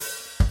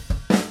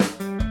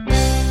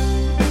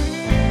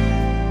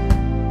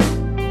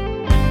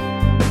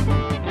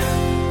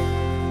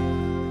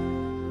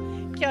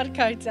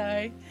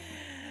Koto.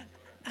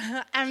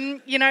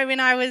 When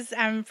I was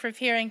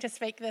preparing to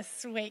speak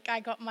this week, I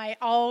got my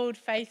old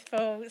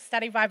faithful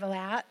study Bible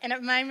out, and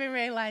it made me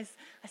realise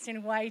I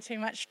spend way too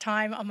much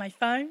time on my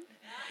phone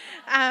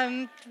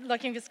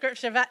looking for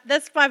scripture. But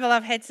this Bible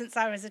I've had since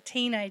I was a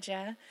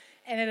teenager,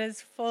 and it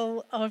is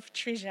full of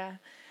treasure.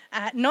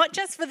 Not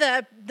just for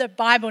the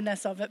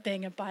Bible-ness of it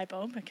being a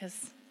Bible,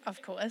 because,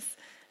 of course.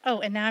 Oh,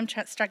 and now I'm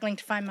struggling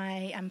to find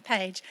my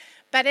page.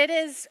 But it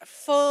is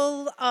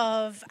full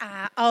of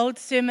old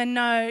sermon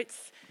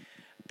notes,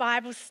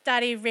 Bible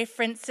study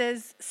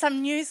references,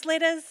 some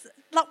newsletters.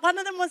 Like one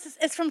of them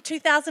is from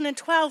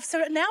 2012,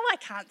 so now I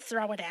can't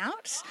throw it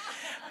out.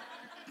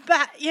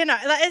 But,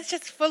 it's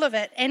just full of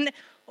it. And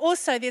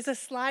also there's a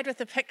slide with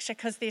a picture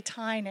because they're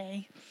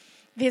tiny.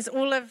 There's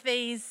all of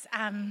these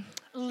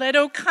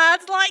little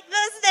cards like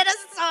this that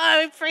are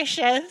so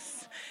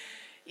precious.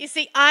 You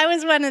see, I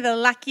was one of the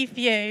lucky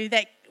few,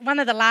 one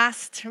of the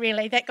last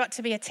really, that got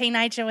to be a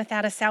teenager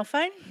without a cell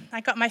phone.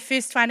 I got my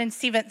first one in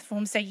 7th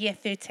form, so year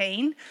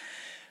 13,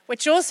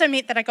 which also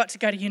meant that I got to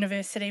go to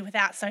university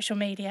without social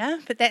media,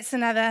 but that's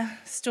another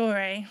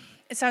story.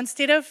 So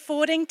instead of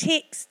forwarding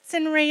texts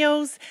and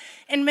reels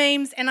and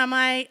memes, and am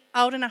I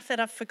old enough that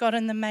I've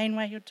forgotten the main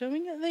way you're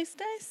doing it these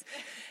days?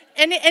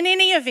 In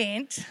any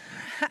event,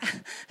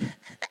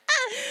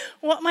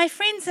 what my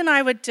friends and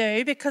I would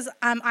do, because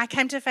I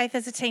came to faith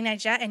as a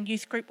teenager and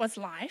youth group was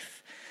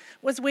life,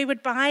 was we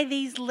would buy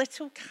these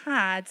little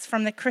cards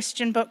from the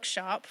Christian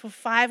bookshop for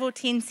 5 or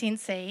 10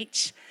 cents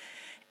each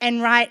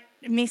and write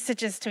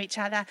messages to each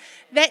other.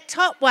 That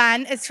top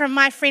one is from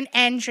my friend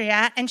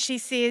Andrea, and she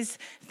says,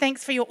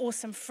 "Thanks for your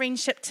awesome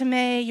friendship to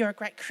me. You're a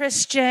great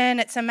Christian.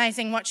 It's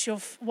amazing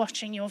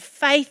watching your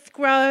faith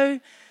grow."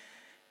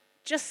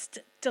 Just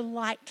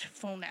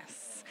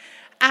delightfulness.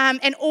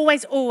 And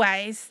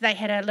always, they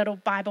had a little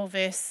Bible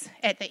verse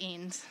at the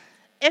end.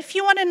 If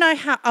you want to know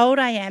how old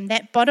I am,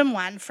 that bottom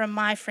one from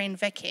my friend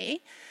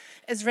Vicky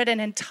is written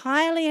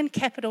entirely in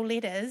capital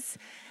letters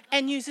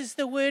and uses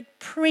the word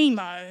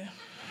primo.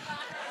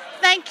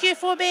 Thank you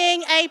for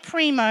being a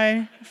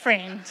primo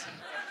friend.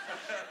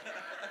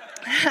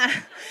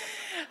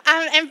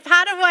 And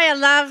part of why I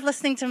love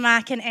listening to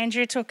Mark and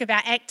Andrea talk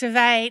about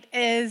Activate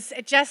is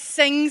it just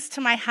sings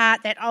to my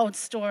heart that old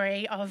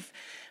story of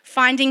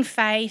finding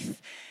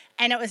faith,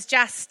 and it was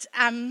just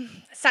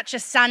such a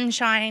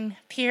sunshine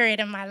period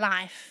in my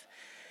life.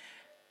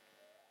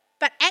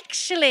 But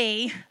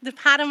actually, the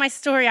part of my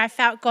story I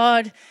felt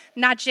God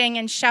nudging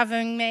and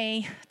shoving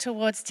me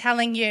towards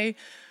telling you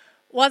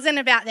wasn't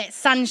about that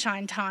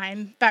sunshine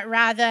time, but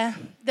rather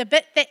the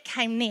bit that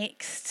came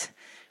next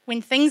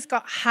when things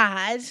got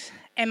hard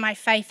and my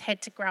faith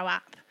had to grow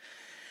up.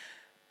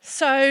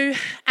 So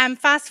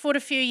fast forward a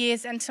few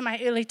years into my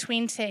early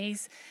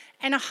 20s,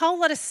 and a whole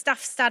lot of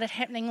stuff started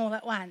happening all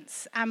at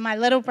once. My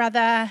little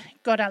brother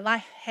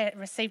had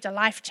received a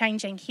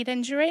life-changing head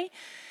injury.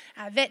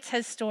 That's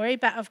his story,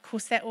 but of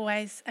course that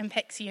always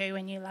impacts you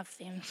when you love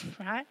them,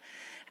 right?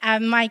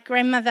 My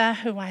grandmother,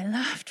 who I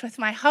loved with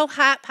my whole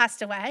heart,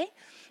 passed away.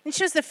 And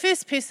she was the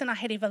first person I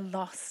had ever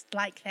lost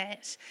like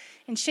that.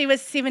 And she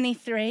was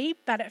 73,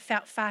 but it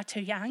felt far too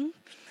young.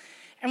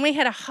 And we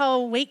had a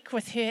whole week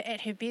with her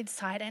at her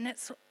bedside, and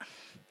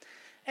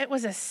it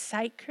was a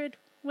sacred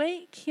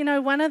week.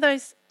 One of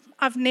those,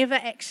 I've never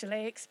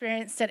actually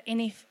experienced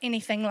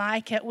anything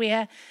like it,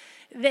 where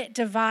that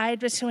divide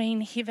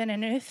between heaven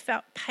and earth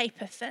felt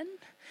paper thin.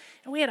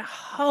 And we had a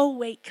whole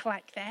week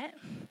like that,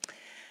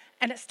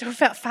 and it still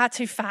felt far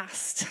too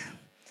fast.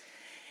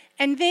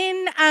 And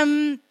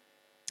then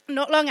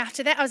not long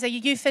after that, I was a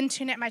youth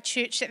intern at my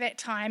church at that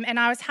time, and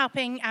I was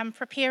helping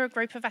prepare a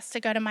group of us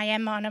to go to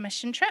Miami on a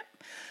mission trip.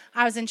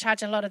 I was in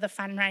charge of a lot of the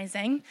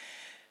fundraising.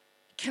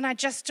 Can I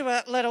just do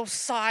a little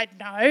side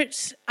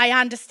note? I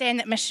understand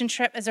that mission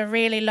trip is a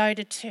really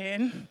loaded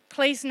term.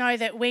 Please know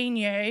that we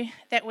knew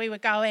that we were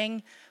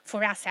going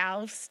for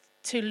ourselves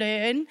to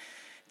learn,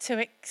 to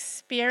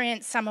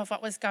experience some of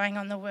what was going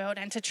on in the world,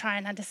 and to try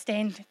and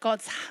understand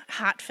God's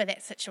heart for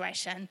that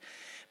situation.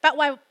 But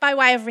by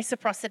way of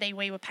reciprocity,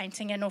 we were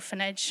painting an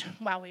orphanage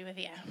while we were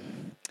there.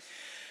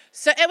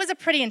 So it was a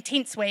pretty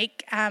intense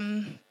week.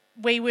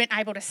 We weren't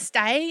able to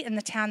stay in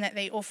the town that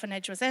the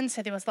orphanage was in,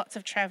 so there was lots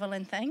of travel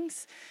and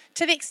things,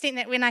 to the extent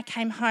that when I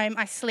came home,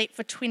 I slept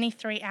for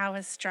 23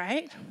 hours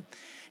straight.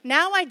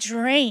 Now I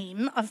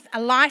dream of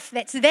a life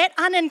that's that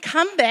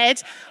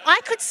unencumbered.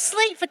 I could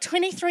sleep for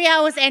 23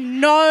 hours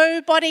and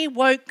nobody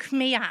woke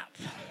me up.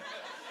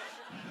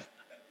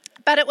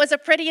 But it was a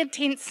pretty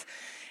intense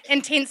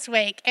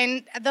week,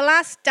 and the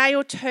last day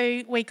or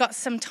two we got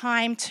some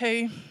time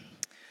to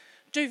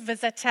do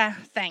visitor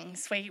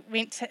things. We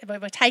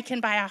were taken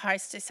by our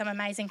host to some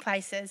amazing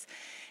places,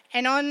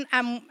 and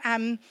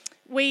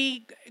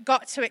we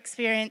got to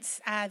experience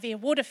their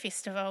water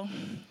festival,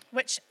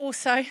 which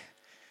also,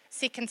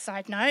 second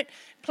side note,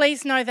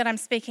 please know that I'm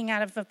speaking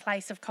out of a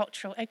place of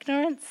cultural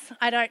ignorance.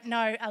 I don't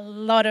know a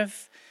lot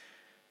of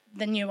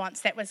the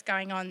nuance that was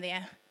going on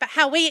there, but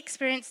how we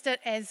experienced it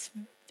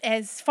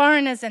as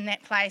foreigners in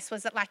that place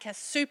was like a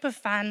super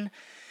fun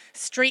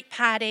street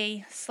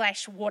party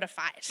 / water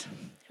fight.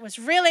 It was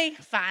really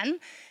fun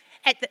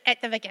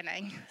at the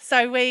beginning.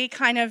 So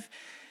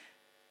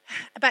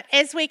but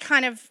as we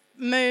kind of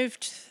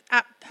moved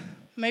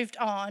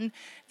on,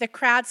 the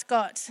crowds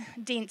got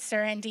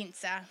denser and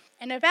denser.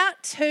 And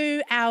about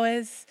 2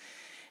 hours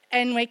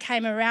in, we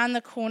came around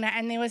the corner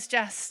and there was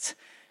just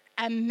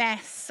a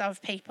mass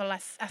of people, a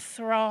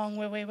throng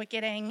where we were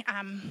getting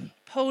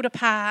pulled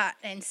apart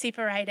and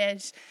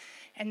separated.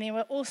 And there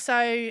were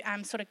also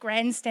sort of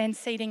grandstand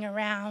seating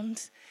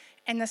around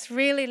and this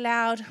really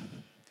loud,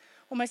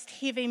 almost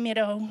heavy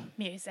metal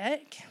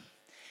music.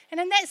 And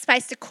in that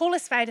space, to call a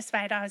spade,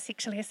 I was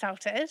sexually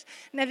assaulted.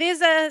 Now,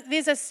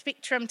 there's a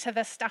spectrum to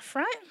this stuff,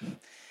 right?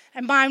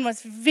 And mine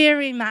was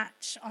very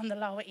much on the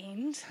lower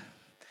end.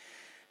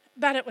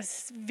 But it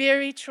was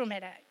very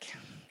traumatic.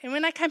 And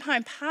when I came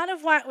home, part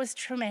of why it was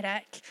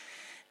traumatic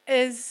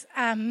is,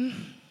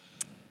 in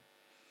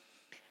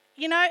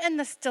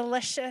this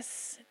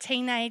delicious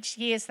teenage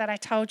years that I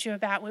told you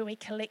about, where we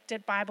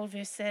collected Bible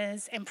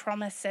verses and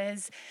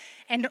promises,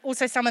 and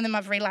also some of them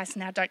I've realised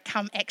now don't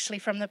come actually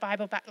from the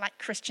Bible, but like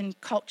Christian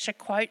culture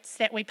quotes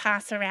that we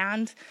pass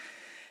around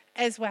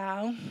as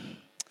well.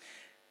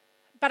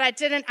 But I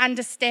didn't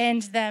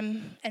understand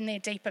them in their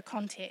deeper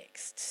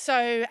context.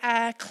 So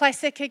a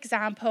classic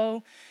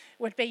example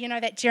would be,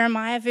 that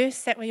Jeremiah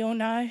verse that we all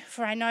know,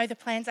 for I know the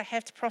plans I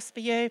have to prosper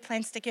you,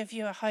 plans to give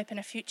you a hope and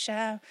a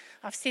future.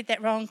 I've said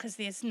that wrong because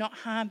there's not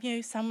harm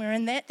you somewhere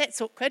in that.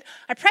 That's awkward.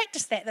 I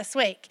practiced that this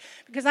week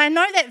because I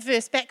know that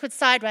verse backwards,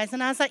 sideways,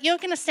 and I was like, you're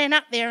going to stand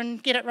up there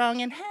and get it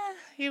wrong, and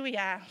here we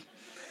are.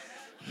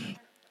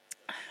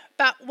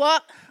 But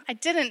what I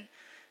didn't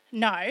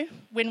know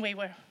when we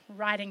were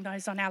writing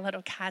those on our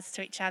little cards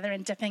to each other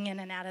and dipping in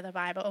and out of the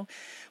Bible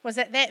was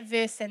that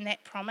verse and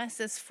that promise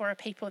is for a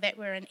people that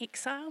were in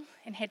exile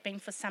and had been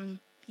for some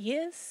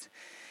years,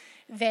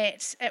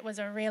 that it was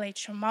a really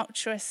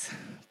tumultuous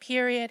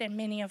period and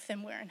many of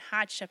them were in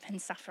hardship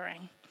and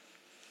suffering.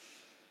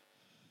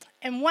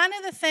 And one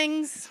of the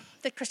things,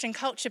 the Christian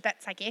culture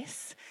bits, I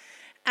guess,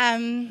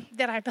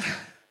 that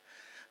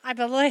I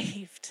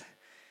believed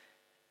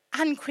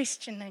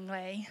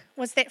unquestioningly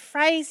was that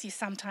phrase you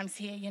sometimes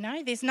hear,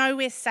 there's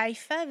nowhere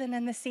safer than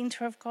in the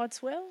centre of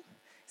God's will.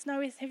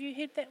 Have you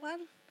heard that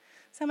one?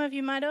 Some of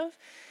you might have.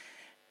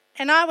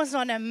 And I was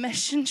on a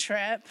mission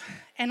trip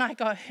and I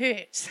got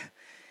hurt.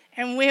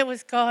 And where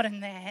was God in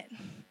that?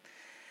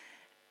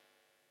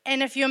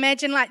 And if you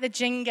imagine like the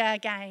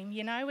Jenga game,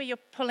 where you're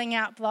pulling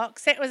out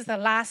blocks, that was the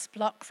last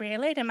block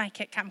really to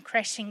make it come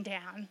crashing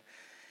down.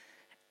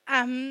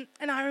 And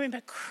I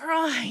remember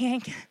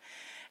crying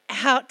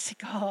out to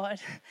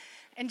God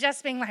and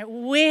just being like,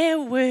 where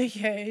were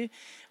you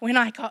when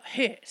I got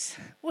hurt?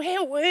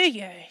 Where were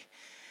you?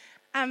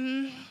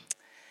 And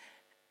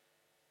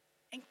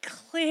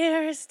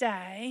clear as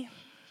day,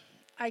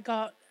 I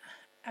got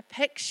a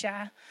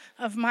picture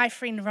of my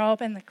friend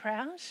Rob in the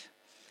crowd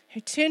who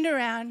turned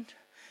around,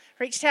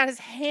 reached out his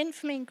hand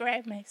for me and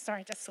grabbed me.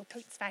 Sorry, I just saw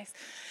Pete's face.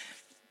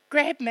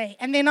 Grabbed me.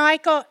 And then I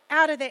got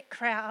out of that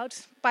crowd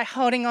by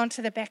holding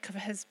onto the back of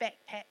his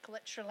backpack,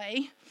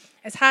 literally,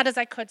 as hard as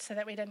I could so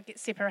that we didn't get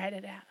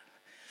separated out.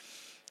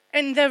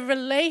 And the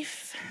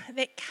relief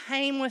that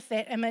came with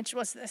that image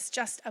was this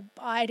just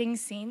abiding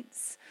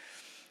sense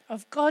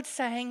of God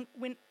saying,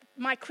 when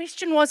my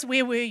question was,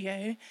 where were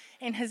you?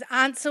 And his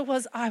answer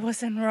was, I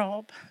was in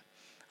Rob.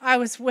 I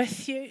was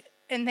with you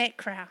in that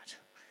crowd.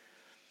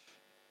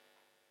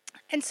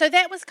 And so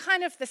that was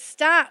kind of the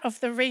start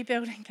of the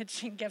rebuilding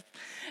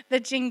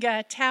the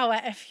Jenga tower,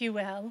 if you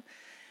will.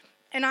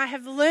 And I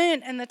have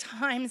learned in the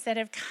times that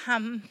have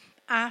come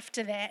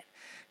after that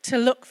to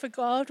look for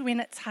God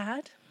when it's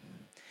hard.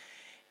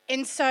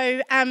 And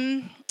so,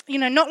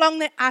 not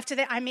long after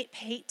that, I met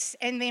Pete,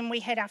 and then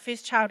we had our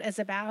first child,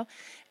 Isabel.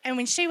 And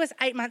when she was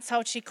 8 months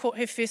old, she caught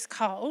her first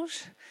cold.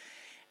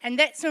 And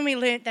that's when we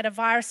learned that a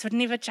virus would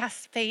never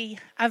just be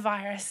a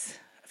virus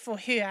for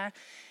her.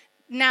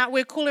 Now,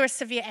 we call her a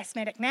severe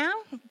asthmatic now,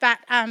 but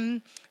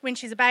when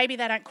she's a baby,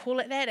 they don't call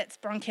it that. It's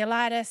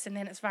bronchiolitis, and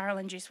then it's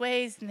viral-induced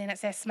wheeze, and then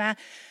it's asthma.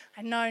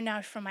 I know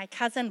now from my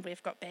cousin,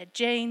 we've got bad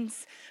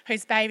genes,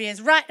 whose baby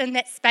is right in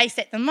that space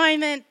at the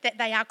moment, that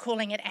they are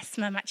calling it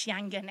asthma much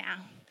younger now.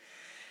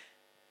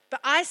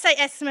 But I say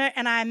asthma,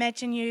 and I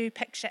imagine you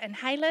picture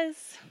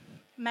inhalers,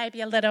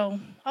 maybe a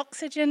little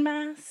oxygen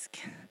mask.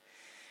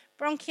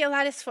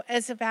 Bronchiolitis for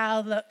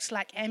Isabel looked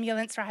like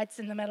ambulance rides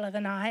in the middle of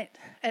the night.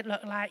 It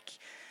looked like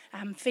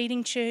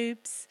feeding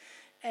tubes.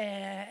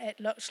 It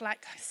looked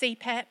like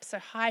CPAP, so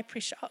high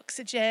pressure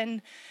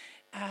oxygen.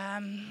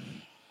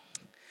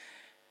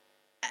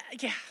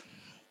 It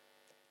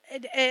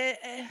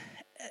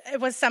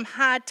was some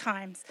hard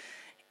times.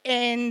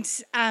 And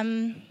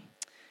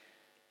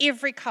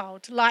every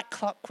cold, like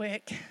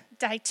clockwork.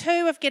 Day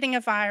 2 of getting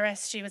a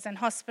virus, she was in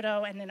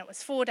hospital, and then it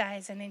was 4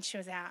 days, and then she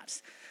was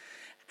out.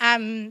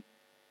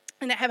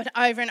 And it happened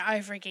over and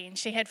over again.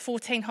 She had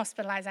 14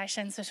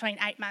 hospitalisations between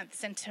 8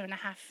 months and 2.5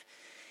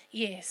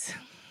 years.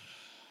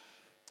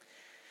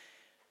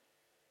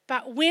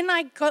 But when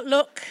I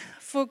look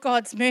for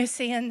God's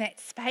mercy in that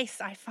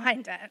space, I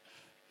find it.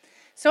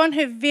 So on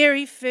her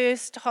very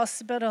first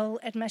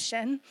hospital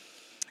admission,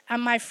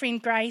 my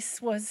friend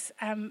Grace was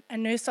a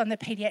nurse on the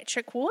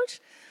paediatric ward,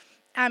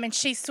 and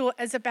she saw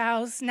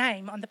Isabel's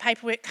name on the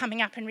paperwork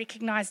coming up and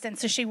recognised it, and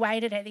so she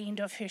waited at the end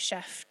of her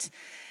shift.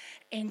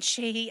 And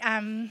she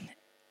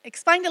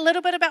explained a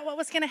little bit about what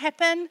was going to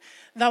happen,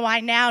 though I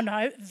now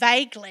know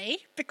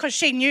vaguely because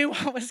she knew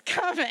what was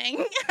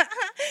coming.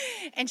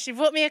 And she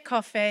brought me a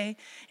coffee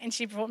and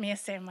she brought me a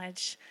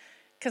sandwich.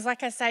 Because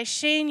like I say,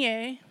 she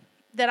knew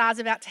that I was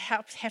about to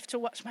have to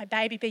watch my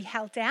baby be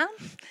held down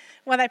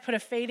while they put a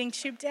feeding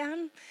tube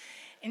down.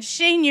 And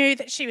she knew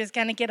that she was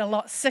going to get a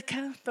lot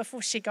sicker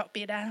before she got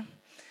better.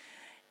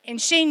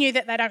 And she knew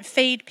that they don't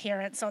feed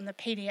parents on the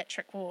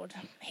paediatric ward,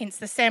 hence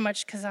the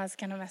sandwich, because I was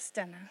going to miss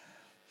dinner.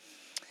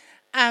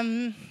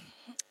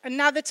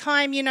 Another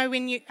time,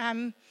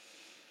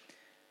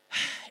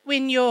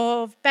 when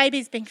your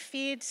baby's being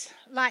fed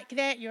like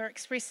that, you're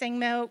expressing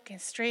milk and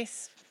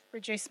stress,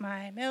 reduce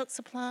my milk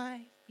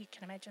supply. You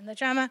can imagine the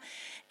drama.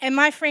 And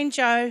my friend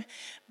Jo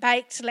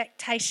baked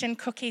lactation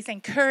cookies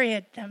and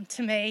couriered them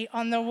to me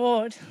on the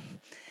ward.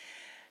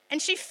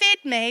 And she fed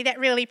me that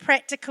really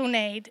practical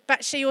need,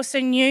 but she also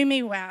knew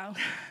me well.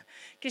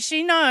 Because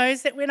she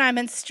knows that when I'm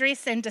in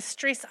stress and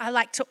distress, I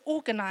like to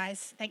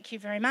organise, thank you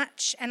very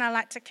much, and I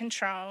like to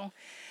control.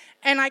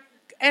 And I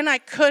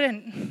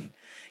couldn't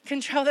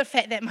control the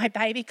fact that my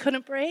baby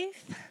couldn't breathe.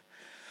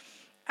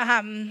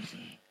 I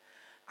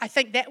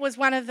think that was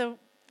one of the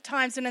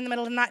times when in the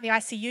middle of the night the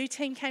ICU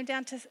team came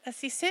down to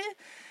assess her.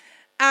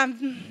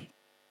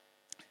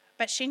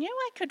 But she knew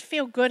I could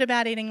feel good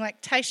about eating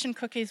lactation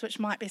cookies, which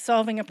might be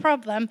solving a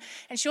problem.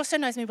 And she also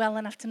knows me well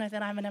enough to know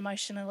that I'm an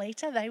emotional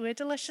eater. They were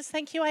delicious,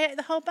 thank you. I ate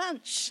the whole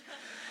bunch.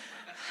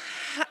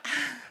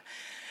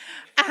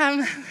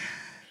 I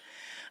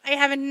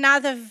have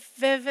another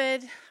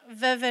vivid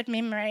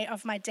memory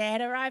of my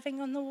dad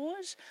arriving on the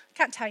ward. I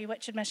can't tell you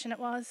which admission it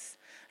was.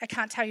 I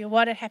can't tell you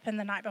what had happened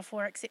the night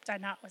before, except I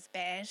know it was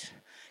bad.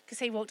 Because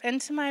he walked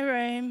into my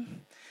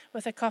room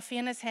with a coffee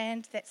in his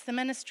hand. That's the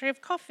ministry of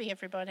coffee,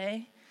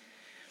 everybody.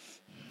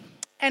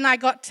 And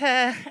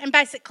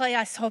basically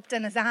I sobbed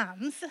in his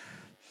arms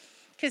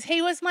because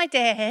he was my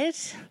dad.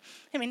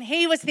 I mean,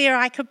 he was there,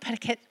 I could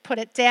put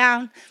it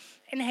down,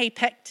 and he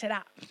picked it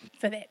up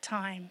for that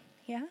time,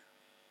 yeah?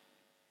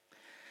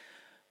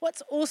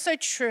 What's also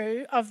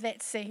true of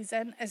that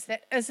season is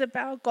that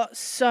Isabel got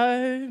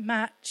so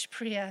much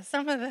prayer.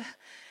 Some of the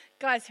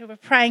guys who were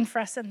praying for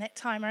us in that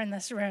time are in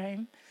this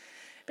room,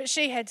 but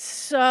she had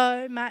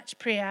so much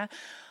prayer.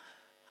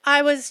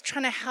 I was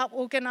trying to help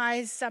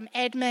organise some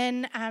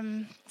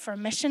admin for a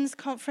missions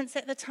conference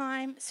at the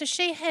time. So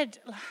she had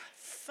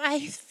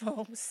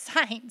faithful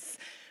saints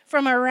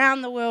from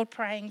around the world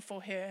praying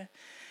for her.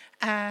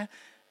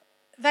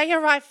 They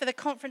arrived for the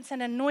conference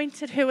and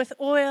anointed her with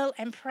oil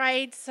and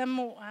prayed some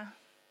more.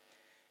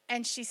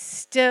 And she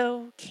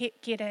still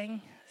kept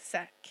getting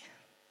sick.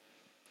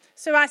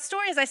 So our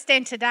story as I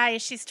stand today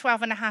is she's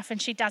 12 and a half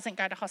and she doesn't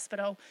go to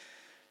hospital.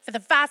 For the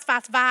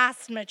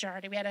vast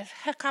majority. We had a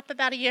hiccup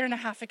about a year and a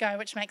half ago,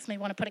 which makes me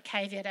want to put a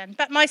caveat in.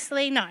 But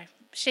mostly, no.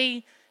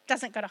 She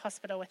doesn't go to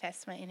hospital with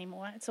asthma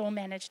anymore. It's all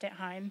managed at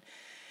home.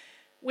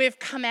 We've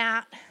come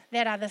out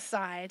that other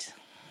side.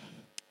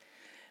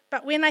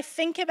 But when I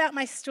think about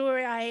my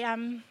story,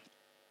 I've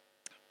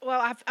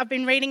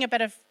been reading a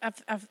bit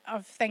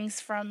of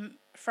things from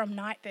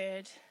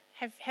Nightbird.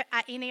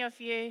 Are any of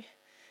you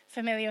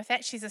familiar with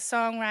that? She's a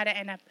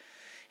songwriter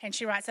and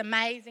she writes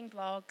amazing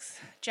blogs.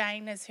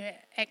 Jane is her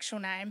actual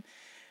name.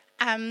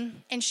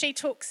 And she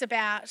talks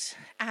about,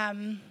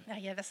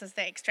 this is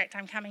the extract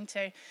I'm coming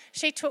to.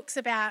 She talks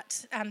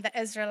about the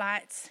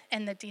Israelites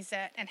in the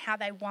desert and how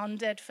they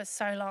wandered for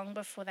so long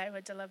before they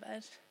were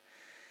delivered.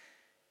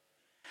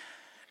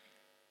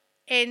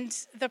 And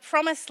the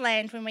promised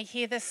land, when we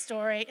hear this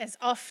story, is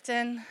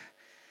often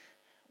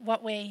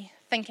what we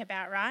think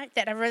about, right?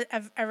 That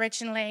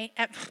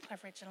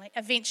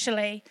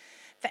eventually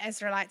the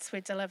Israelites were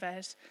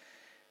delivered.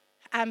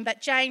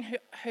 But Jane,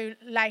 who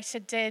later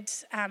did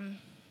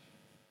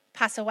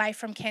pass away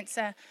from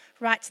cancer,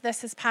 writes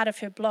this as part of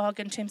her blog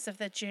in terms of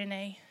the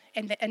journey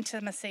and the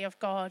intimacy of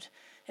God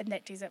in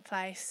that desert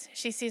place.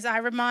 She says, I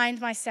remind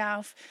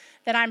myself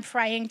that I'm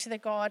praying to the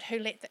God who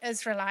let the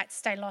Israelites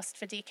stay lost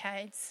for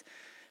decades.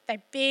 They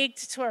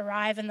begged to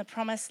arrive in the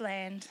promised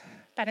land,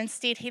 but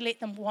instead he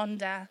let them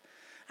wander,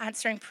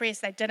 answering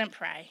prayers they didn't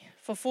pray.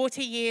 For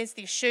 40 years,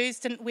 their shoes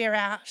didn't wear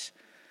out.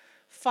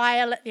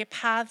 Fire lit their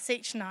paths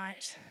each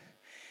night.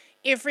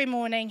 Every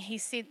morning he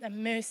sent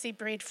them mercy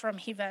bread from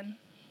heaven.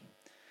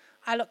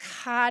 I look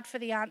hard for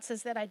the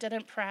answers that I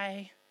didn't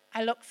pray.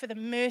 I look for the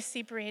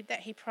mercy bread that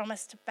he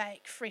promised to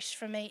bake fresh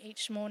for me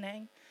each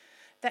morning.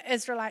 The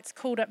Israelites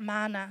called it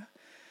manna,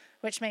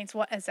 which means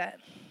what is it?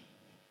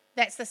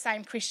 That's the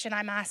same question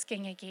I'm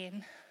asking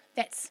again.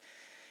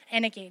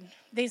 And again,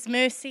 there's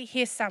mercy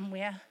here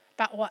somewhere,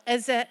 but what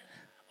is it?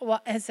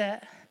 What is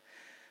it?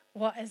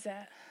 What is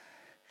it?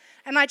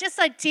 And I just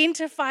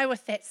identify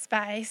with that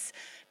space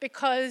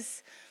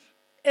because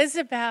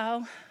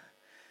Isabel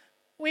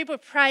we were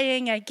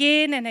praying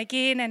again and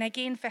again and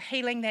again for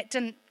healing that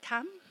didn't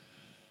come.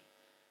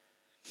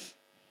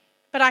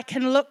 But I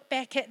can look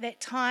back at that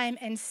time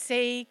and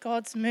see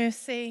God's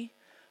mercy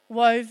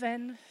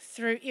woven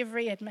through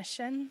every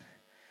admission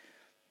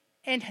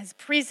and his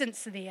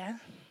presence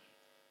there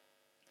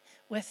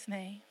with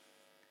me.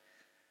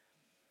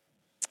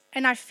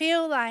 And I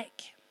feel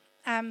like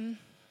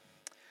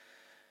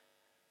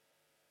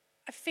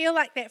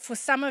that for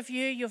some of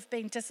you, you've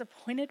been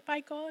disappointed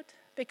by God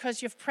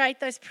because you've prayed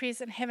those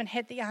prayers and haven't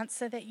had the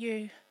answer that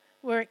you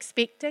were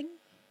expecting,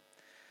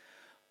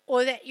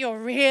 or that you're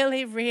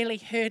really, really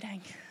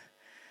hurting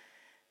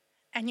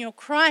and you're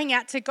crying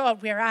out to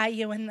God, where are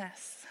you in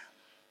this?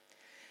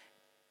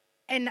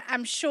 And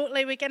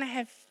shortly we're going to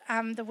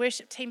have the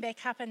worship team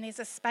back up and there's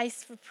a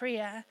space for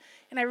prayer.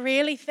 And I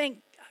really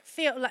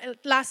feel like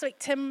last week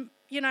Tim,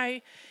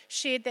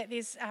 shared that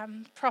there's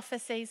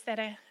prophecies that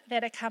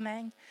are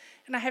coming.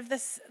 And I have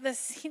this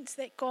sense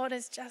that God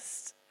is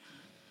just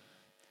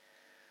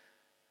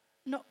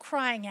not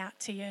crying out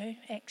to you,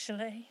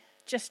 actually,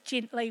 just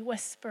gently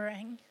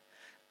whispering,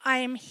 I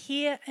am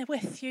here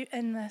with you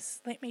in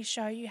this. Let me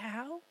show you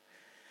how.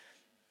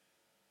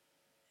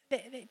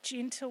 That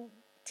gentle,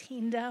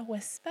 tender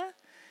whisper.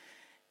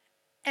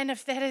 And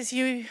if that is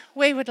you,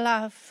 we would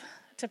love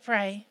to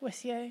pray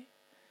with you.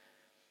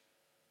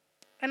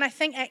 And I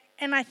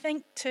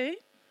think too,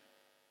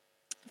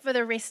 for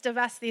the rest of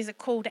us, there's a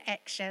call to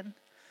action.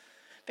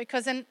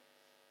 Because in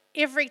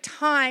every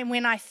time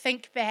when I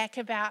think back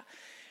about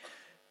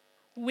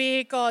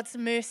where God's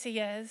mercy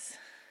is,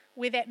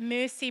 where that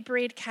mercy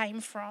bread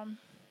came from,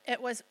 it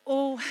was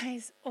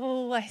always,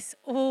 always,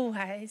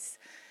 always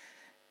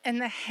in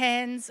the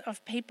hands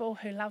of people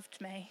who loved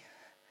me.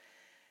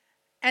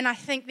 And I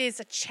think there's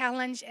a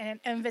challenge and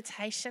an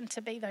invitation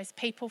to be those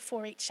people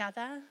for each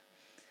other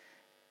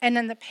and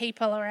in the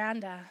people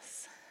around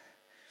us.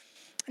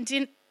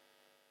 And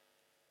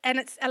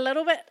it's a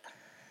little bit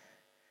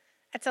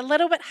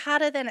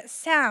harder than it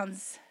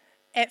sounds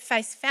at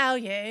face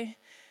value,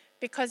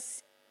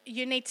 because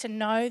you need to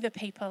know the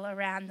people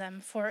around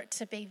them for it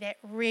to be that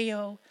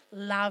real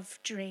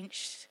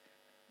love-drenched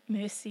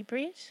mercy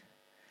bread.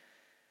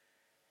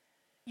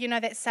 You know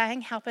that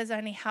saying, help is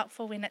only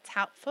helpful when it's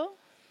helpful?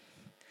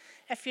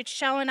 If you'd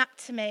shown up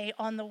to me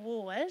on the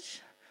ward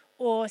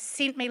or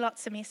sent me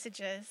lots of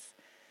messages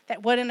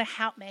that wouldn't have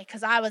helped me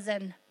because I was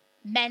in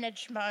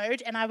manage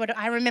mode, and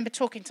I remember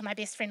talking to my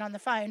best friend on the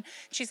phone.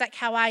 She's like,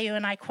 how are you?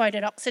 And I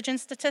quoted oxygen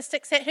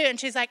statistics at her, and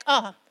she's like,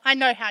 oh, I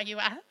know how you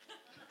are.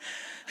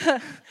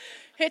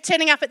 Her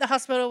turning up at the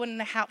hospital wouldn't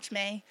have helped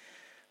me,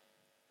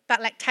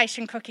 but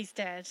lactation cookies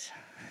did.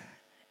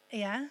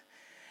 Yeah.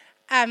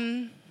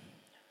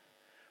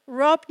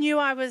 Rob knew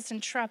I was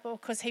in trouble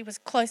because he was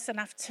close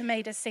enough to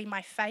me to see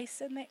my face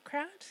in that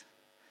crowd.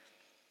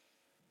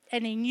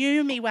 And he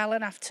knew me well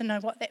enough to know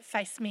what that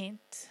face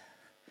meant.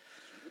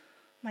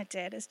 My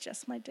dad is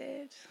just my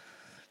dad.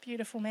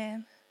 Beautiful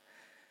man.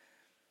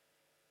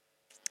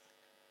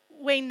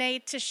 We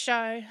need to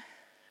show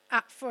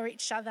up for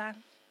each other,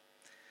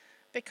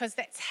 because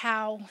that's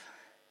how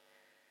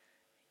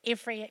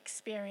every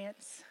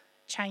experience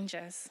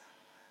changes.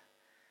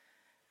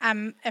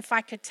 If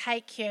I could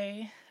take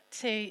you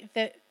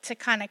to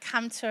kind of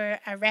come to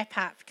a wrap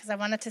up, because I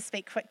wanted to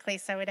speak quickly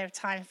so we'd have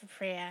time for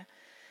prayer.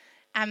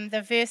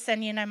 The verse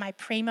in, my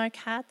Primo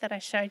card that I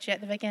showed you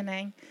at the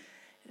beginning,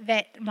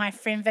 that my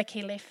friend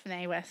Vicky left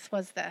me with,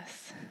 was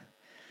this.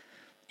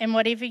 And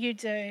whatever you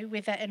do,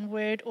 whether in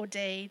word or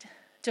deed,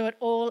 do it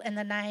all in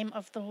the name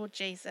of the Lord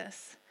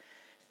Jesus,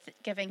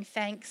 giving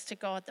thanks to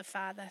God the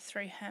Father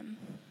through him.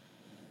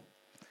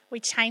 We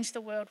change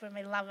the world when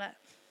we love it,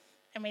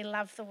 and we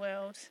love the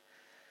world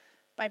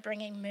by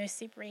bringing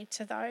mercy bread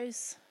to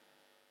those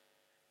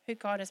who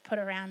God has put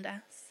around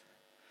us.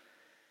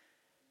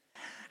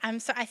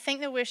 So I think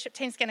the worship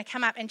team's going to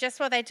come up, and just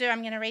while they do,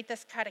 I'm going to read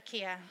this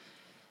karakia.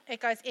 It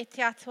goes, e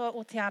te atua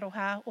o te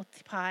aroha o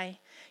te pai,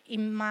 I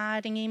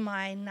māringi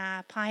mai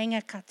nā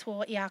painga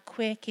katoa I a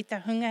koe ki te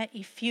hunga I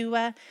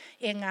whiua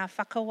e ngā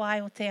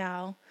whakawai o te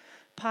ao.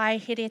 Pai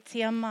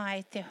heretia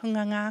mai te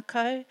hunga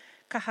ngākau,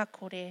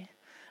 kahakore,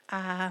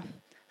 a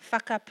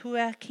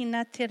whakapua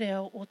kina te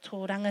reo o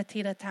tō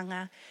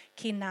rangatiratanga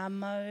ki nā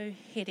mau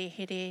here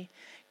here.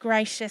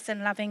 Gracious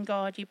and loving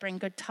God, you bring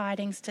good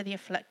tidings to the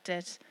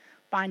afflicted,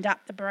 bind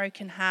up the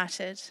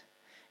brokenhearted,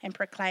 and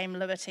proclaim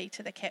liberty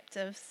to the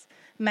captives.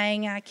 Mei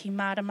ngā ki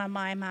marama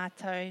mai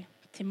mātou,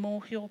 te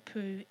mōhio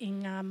pū I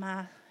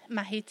ngā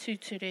mahi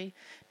tūturu,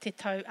 te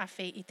tau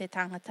awhi I te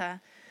tangata.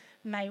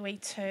 May we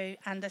too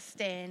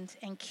understand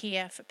and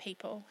care for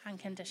people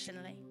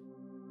unconditionally.